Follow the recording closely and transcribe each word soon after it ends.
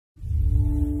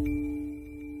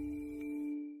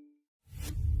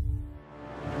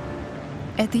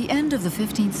At the end of the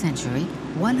 15th century,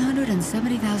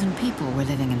 170,000 people were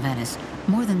living in Venice,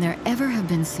 more than there ever have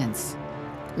been since.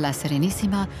 La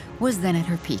Serenissima was then at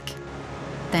her peak.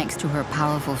 Thanks to her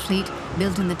powerful fleet,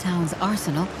 built in the town's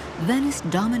arsenal, Venice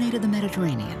dominated the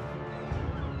Mediterranean.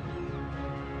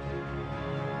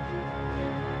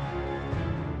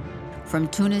 From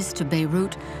Tunis to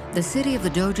Beirut, the city of the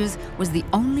Doges was the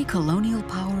only colonial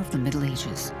power of the Middle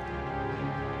Ages.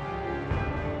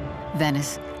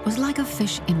 Venice was like a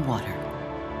fish in water.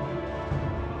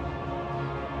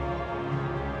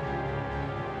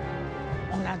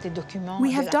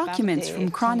 We have documents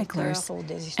from chroniclers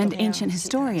and ancient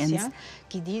historians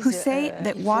who say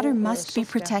that water must be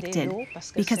protected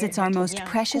because it's our most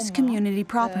precious community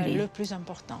property.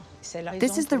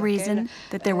 This is the reason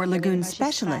that there were lagoon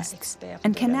specialists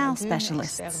and canal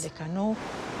specialists.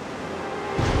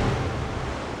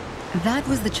 That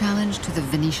was the challenge to the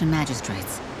Venetian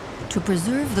magistrates, to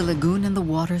preserve the lagoon and the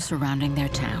water surrounding their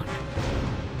town.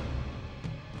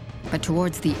 But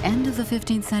towards the end of the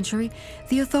 15th century,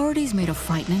 the authorities made a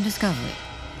frightening discovery.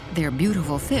 Their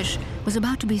beautiful fish was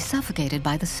about to be suffocated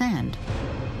by the sand.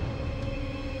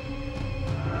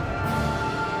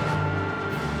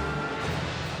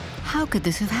 How could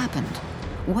this have happened?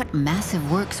 What massive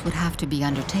works would have to be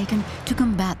undertaken to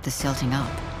combat the silting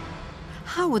up?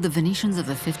 How would the Venetians of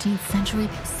the 15th century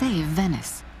save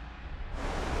Venice?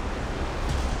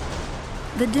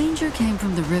 The danger came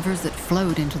from the rivers that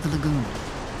flowed into the lagoon.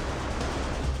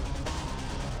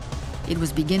 It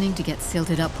was beginning to get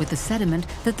silted up with the sediment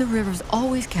that the rivers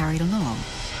always carried along.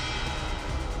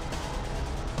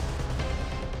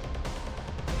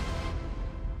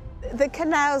 The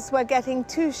canals were getting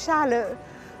too shallow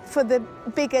for the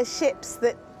bigger ships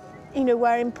that,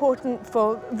 were important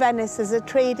for Venice as a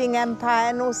trading empire,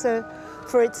 and also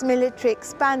for its military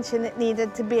expansion. It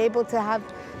needed to be able to have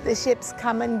the ships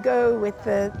come and go with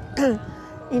the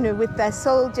with their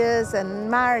soldiers and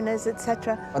mariners,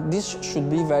 etc. But this should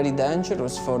be very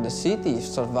dangerous for the city,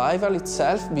 survival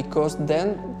itself, because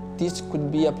then this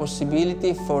could be a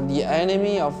possibility for the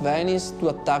enemy of Venice to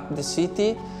attack the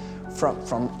city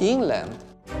from England.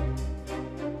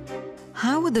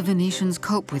 How would the Venetians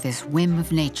cope with this whim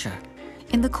of nature?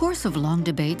 In the course of long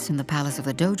debates in the Palace of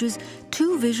the Doges,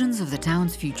 two visions of the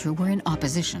town's future were in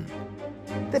opposition.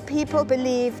 The people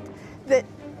believed that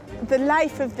the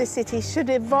life of the city should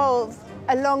evolve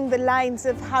along the lines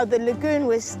of how the lagoon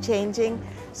was changing.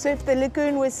 So if the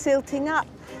lagoon was silting up,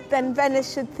 then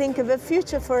Venice should think of a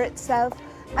future for itself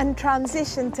and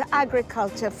transition to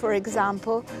agriculture, for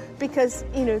example, because,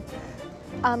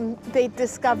 they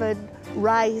discovered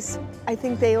rice. I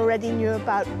think they already knew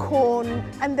about corn.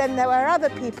 And then there were other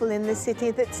people in the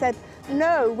city that said,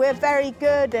 no, we're very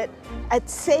good at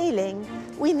sailing.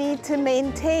 We need to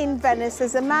maintain Venice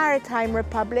as a maritime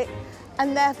republic,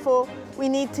 and therefore we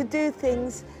need to do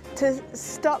things to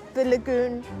stop the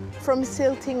lagoon from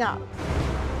silting up.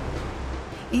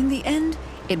 In the end,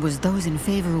 it was those in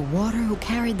favor of water who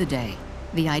carried the day.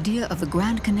 The idea of the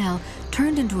Grand Canal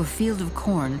turned into a field of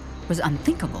corn was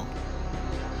unthinkable.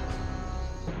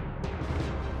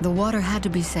 The water had to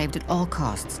be saved at all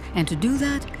costs, and to do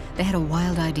that, they had a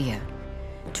wild idea: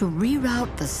 to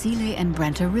reroute the Sile and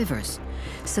Brenta rivers,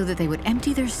 so that they would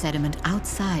empty their sediment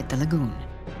outside the lagoon.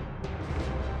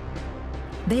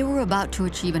 They were about to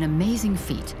achieve an amazing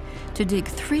feat, to dig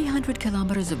 300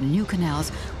 kilometers of new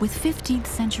canals with 15th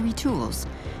century tools,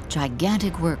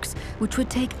 gigantic works which would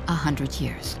take 100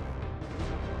 years.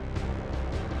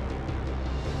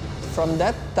 From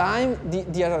that time,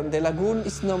 the lagoon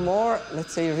is no more,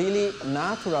 let's say, really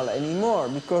natural anymore,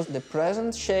 because the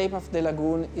present shape of the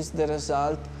lagoon is the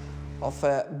result of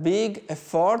a big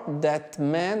effort that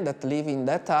men that live in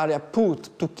that area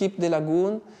put to keep the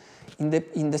lagoon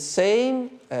in the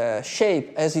same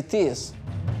shape as it is.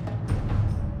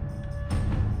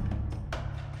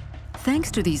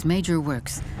 Thanks to these major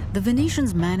works, the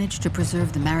Venetians managed to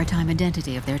preserve the maritime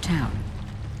identity of their town.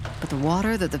 But the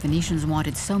water that the Venetians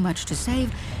wanted so much to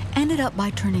save ended up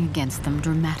by turning against them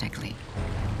dramatically.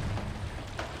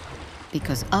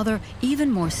 Because other,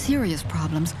 even more serious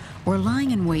problems were lying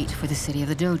in wait for the city of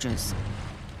the Doges.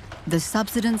 The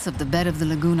subsidence of the bed of the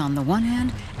lagoon on the one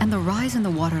hand and the rise in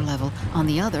the water level on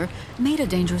the other made a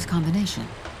dangerous combination.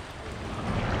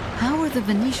 How were the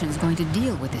Venetians going to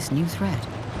deal with this new threat?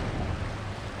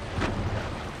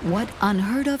 What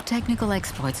unheard of technical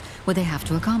exploits would they have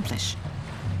to accomplish?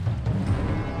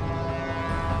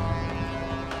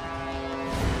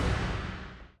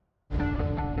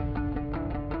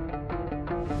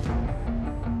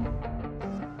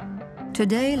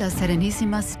 Today, La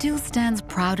Serenissima still stands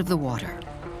proud of the water.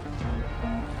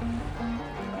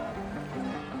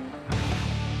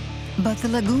 But the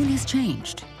lagoon has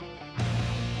changed.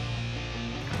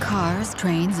 Cars,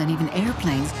 trains, and even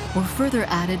airplanes were further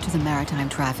added to the maritime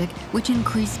traffic, which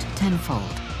increased tenfold.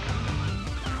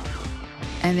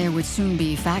 And there would soon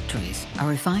be factories, a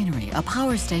refinery, a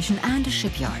power station, and a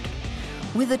shipyard.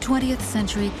 With the 20th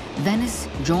century, Venice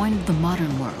joined the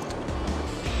modern world.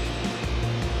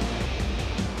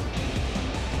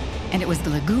 And it was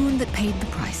the lagoon that paid the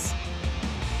price.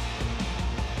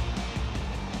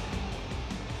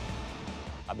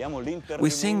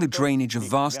 We're seeing the drainage of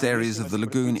vast areas of the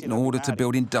lagoon in order to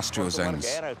build industrial zones.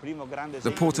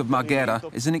 The port of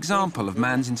Marghera is an example of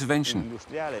man's intervention.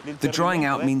 The drying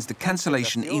out means the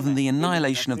cancellation, even the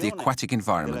annihilation of the aquatic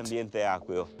environment.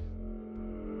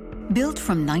 Built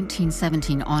from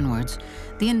 1917 onwards,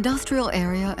 the industrial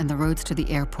area and the roads to the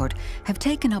airport have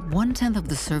taken up 1/10 of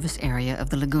the service area of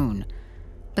the lagoon.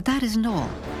 But that isn't all.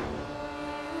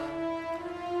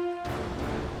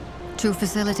 To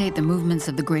facilitate the movements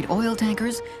of the great oil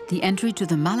tankers, the entry to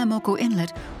the Malamocco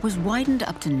Inlet was widened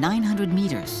up to 900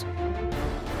 meters.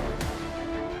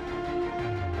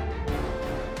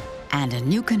 And a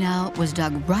new canal was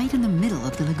dug right in the middle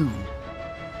of the lagoon.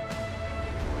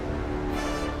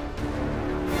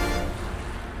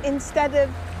 Instead of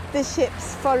the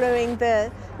ships following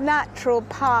the natural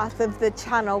path of the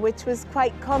channel, which was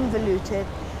quite convoluted,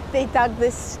 they dug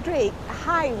this straight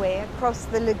highway across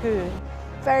the lagoon,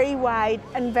 very wide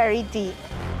and very deep.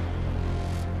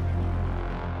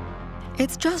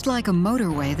 It's just like a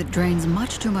motorway that drains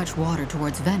much too much water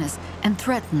towards Venice and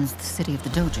threatens the city of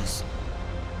the Doges.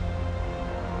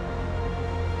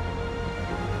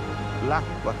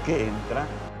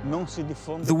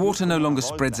 The water no longer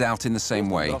spreads out in the same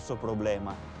way.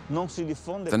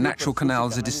 The natural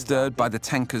canals are disturbed by the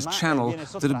tanker's channel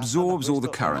that absorbs all the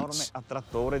currents.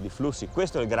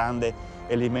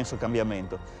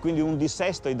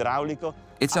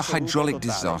 It's a hydraulic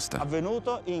disaster.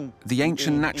 The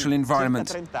ancient natural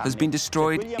environment has been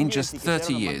destroyed in just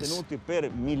 30 years.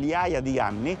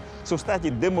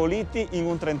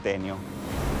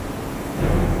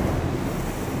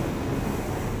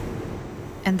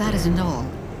 And that isn't all.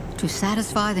 To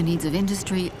satisfy the needs of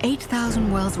industry,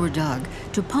 8,000 wells were dug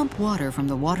to pump water from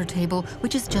the water table,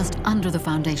 which is just under the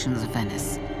foundations of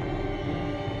Venice.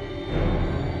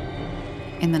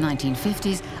 In the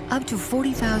 1950s, up to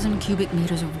 40,000 cubic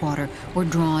meters of water were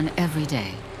drawn every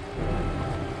day.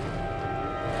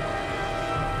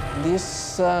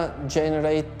 This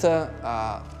generates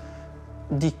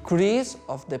decrease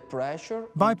of the pressure.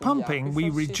 By pumping, we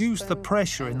reduce the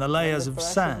pressure in the layers of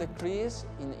sand.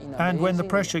 And when the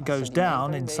pressure goes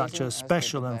down in such a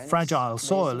special and fragile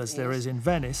soil as there is in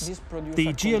Venice,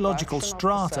 the geological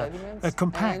strata are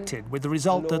compacted, with the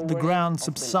result that the ground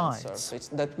subsides.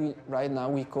 Right now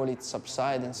we call it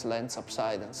subsidence, land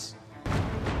subsidence.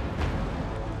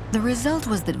 The result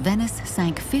was that Venice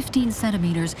sank 15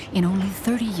 centimeters in only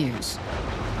 30 years.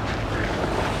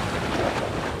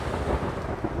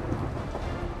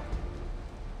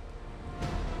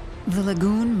 The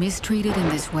lagoon, mistreated in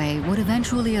this way, would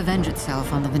eventually avenge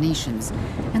itself on the Venetians,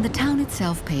 and the town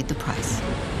itself paid the price.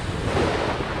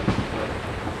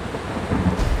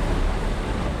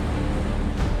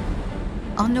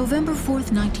 On November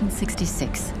 4th,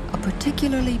 1966, a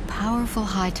particularly powerful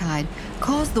high tide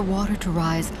caused the water to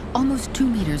rise almost 2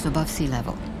 meters above sea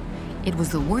level. It was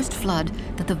the worst flood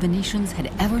that the Venetians had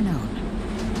ever known.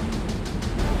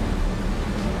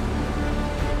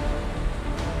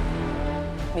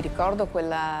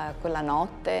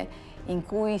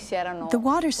 The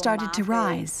water started to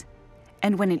rise,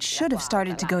 and when it should have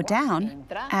started to go down,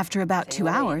 after about 2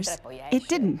 hours, it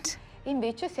didn't.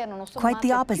 Quite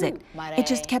the opposite. It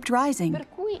just kept rising.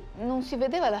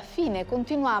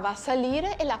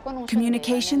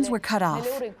 Communications were cut off.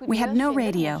 We had no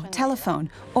radio, telephone,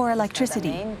 or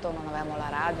electricity.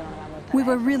 We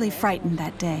were really frightened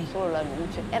that day.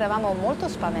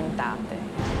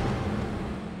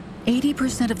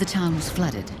 80% of the town was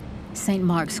flooded. St.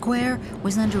 Mark's Square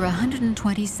was under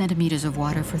 120 centimeters of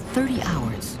water for 30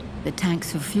 hours. The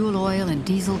tanks of fuel oil and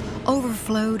diesel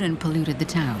overflowed and polluted the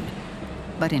town.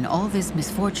 But in all this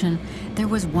misfortune, there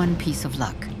was one piece of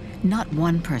luck. Not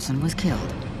one person was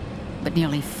killed. But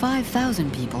nearly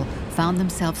 5,000 people found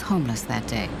themselves homeless that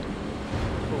day.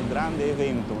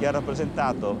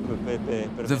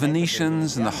 The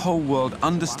Venetians and the whole world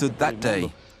understood that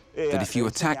day that if you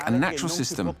attack a natural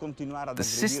system, the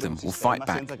system will fight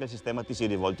back.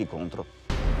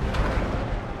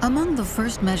 Among the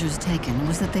first measures taken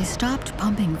was that they stopped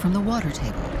pumping from the water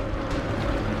table.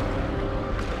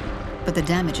 But the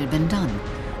damage had been done.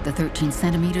 The 13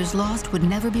 centimeters lost would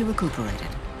never be recuperated.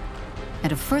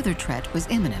 And a further threat was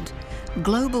imminent.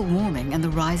 global warming and the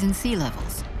rise in sea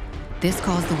levels. This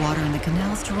caused the water in the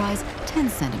canals to rise 10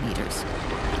 centimeters.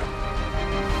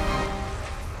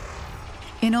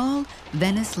 In all,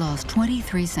 Venice lost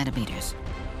 23 centimeters.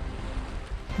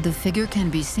 The figure can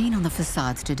be seen on the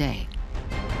facades today.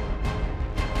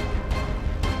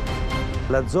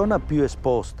 La zona più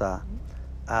esposta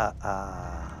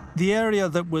The area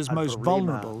that was most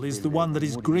vulnerable is the one that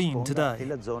is green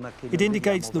today. It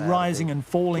indicates the rising and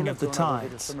falling of the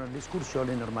tides.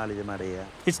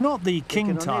 It's not the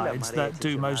king tides that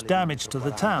do most damage to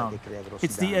the town.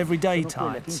 It's the everyday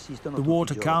tides. The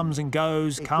water comes and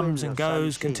goes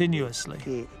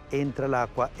continuously.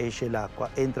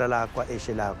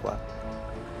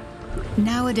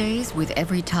 Nowadays, with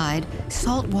every tide,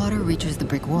 salt water reaches the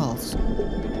brick walls.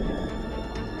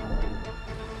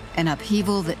 An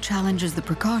upheaval that challenges the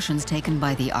precautions taken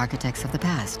by the architects of the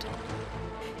past.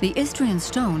 The Istrian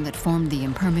stone that formed the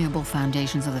impermeable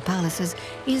foundations of the palaces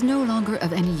is no longer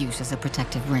of any use as a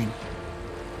protective ring.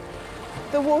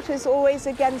 The water's always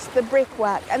against the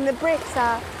brickwork, and the bricks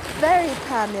are very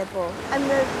permeable, and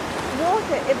the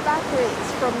water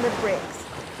evaporates from the bricks,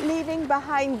 leaving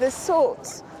behind the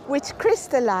salts, which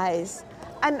crystallize.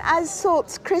 And as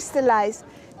salts crystallize,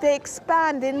 they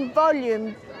expand in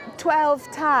volume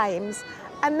 12 times,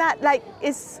 and that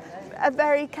is a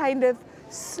very kind of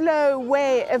slow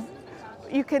way of,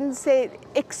 you can say,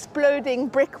 exploding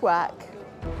brickwork.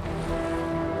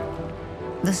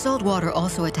 The salt water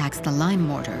also attacks the lime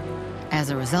mortar. As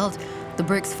a result, the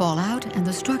bricks fall out and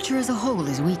the structure as a whole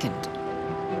is weakened.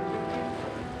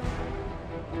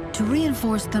 To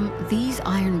reinforce them, these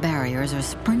iron barriers are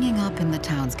springing up in the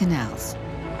town's canals.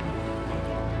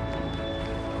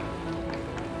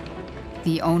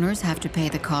 The owners have to pay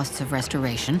the costs of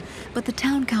restoration, but the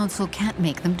town council can't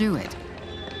make them do it.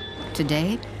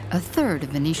 Today, a third of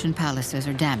Venetian palaces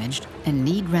are damaged and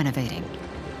need renovating.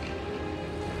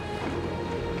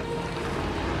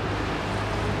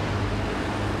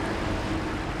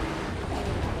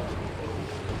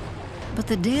 But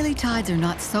the daily tides are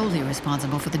not solely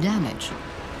responsible for the damage.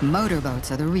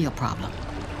 Motorboats are the real problem.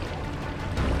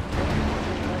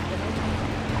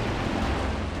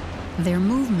 Their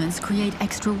movements create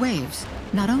extra waves,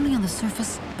 not only on the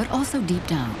surface, but also deep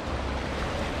down.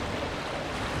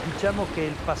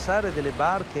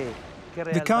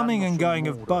 The coming and going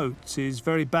of boats is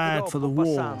very bad for the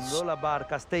walls.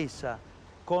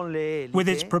 With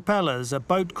its propellers, a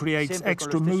boat creates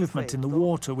extra movement in the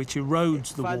water, which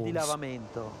erodes the walls.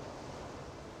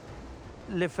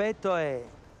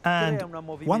 And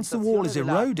once the wall is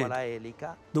eroded,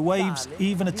 the waves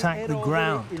even attack the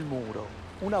ground.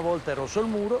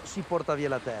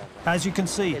 As you can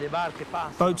see,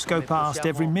 boats go past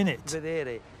every minute.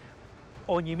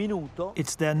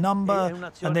 It's their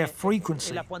number and their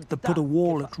frequency that put a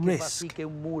wall at risk.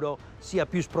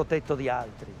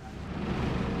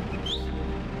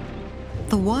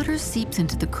 The water seeps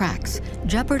into the cracks,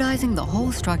 jeopardizing the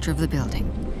whole structure of the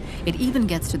building. It even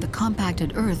gets to the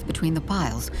compacted earth between the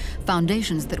piles,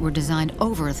 foundations that were designed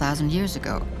over 1,000 years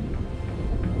ago.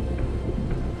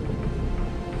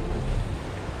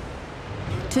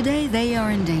 Today, they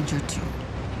are in danger too.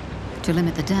 To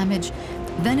limit the damage,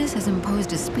 Venice has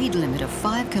imposed a speed limit of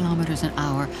 5 kilometers an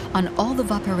hour on all the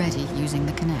vaporetti using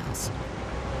the canals.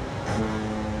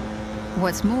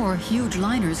 What's more, huge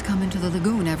liners come into the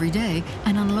lagoon every day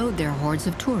and unload their hordes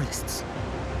of tourists.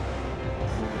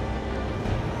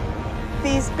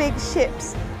 These big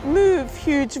ships move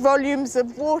huge volumes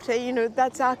of water,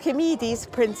 that's Archimedes'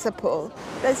 principle.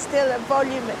 There's still a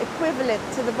volume equivalent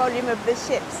to the volume of the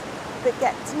ships that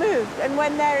gets moved. And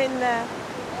when they're in the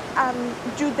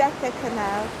Giudecca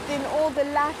Canal, in all the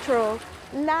lateral,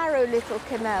 narrow little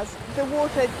canals, the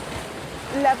water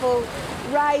level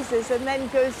rises and then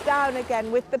goes down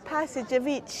again with the passage of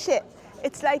each ship.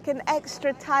 It's like an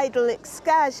extra tidal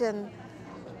excursion,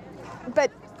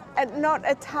 but not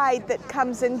a tide that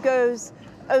comes and goes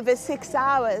over 6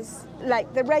 hours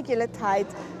like the regular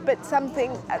tides, but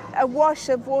a wash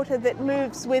of water that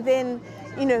moves within,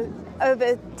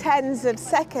 over tens of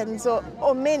seconds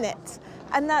or minutes.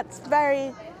 And that's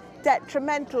very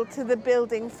detrimental to the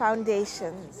building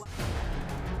foundations.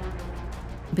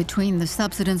 Between the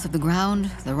subsidence of the ground,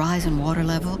 the rise in water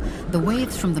level, the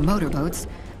waves from the motorboats,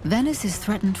 Venice is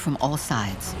threatened from all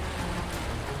sides.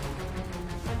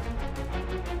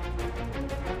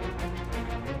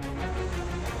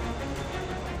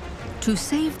 To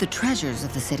save the treasures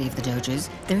of the city of the Doges,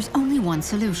 there's only one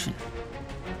solution.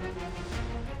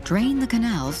 Drain the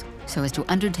canals so as to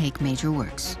undertake major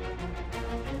works.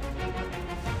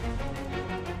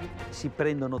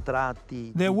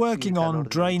 They're working on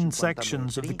drained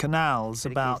sections of the canals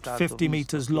about 50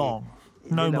 meters long,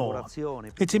 no more.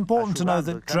 It's important to know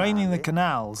that draining the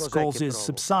canals causes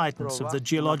subsidence of the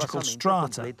geological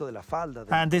strata,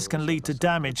 and this can lead to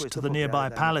damage to the nearby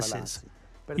palaces.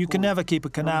 You can never keep a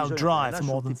canal dry for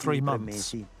more than 3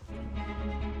 months.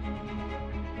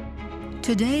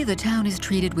 Today, the town is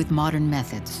treated with modern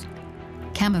methods.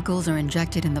 Chemicals are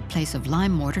injected in the place of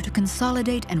lime mortar to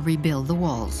consolidate and rebuild the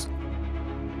walls.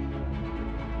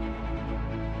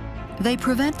 They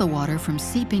prevent the water from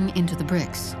seeping into the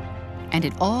bricks, and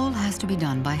it all has to be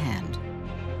done by hand.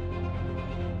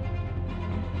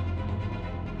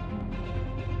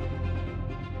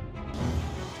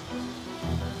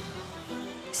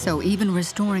 So even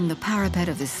restoring the parapet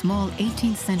of this small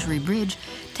 18th century bridge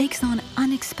takes on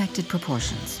unexpected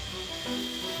proportions.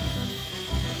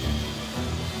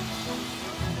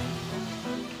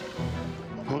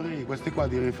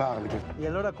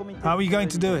 How are you going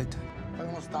to do it?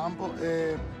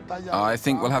 I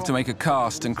think we'll have to make a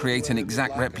cast and create an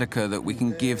exact replica that we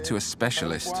can give to a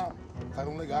specialist.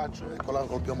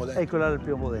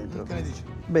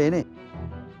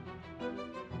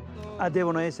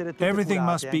 Everything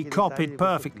must be copied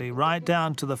perfectly, right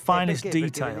down to the finest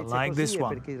detail, like this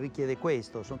one.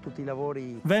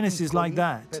 Venice is like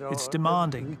that. It's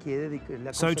demanding.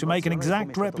 So to make an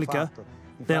exact replica,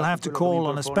 they'll have to call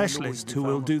on a specialist who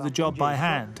will do the job by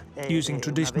hand, using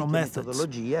traditional methods.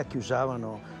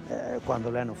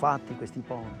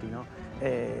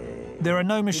 There are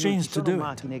no machines to do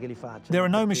it. There are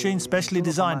no machines specially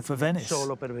designed for Venice.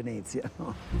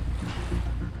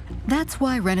 That's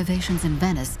why renovations in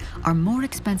Venice are more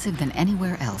expensive than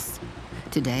anywhere else.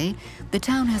 Today, the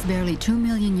town has barely 2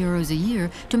 million euros a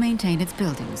year to maintain its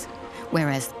buildings,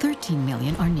 whereas 13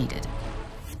 million are needed.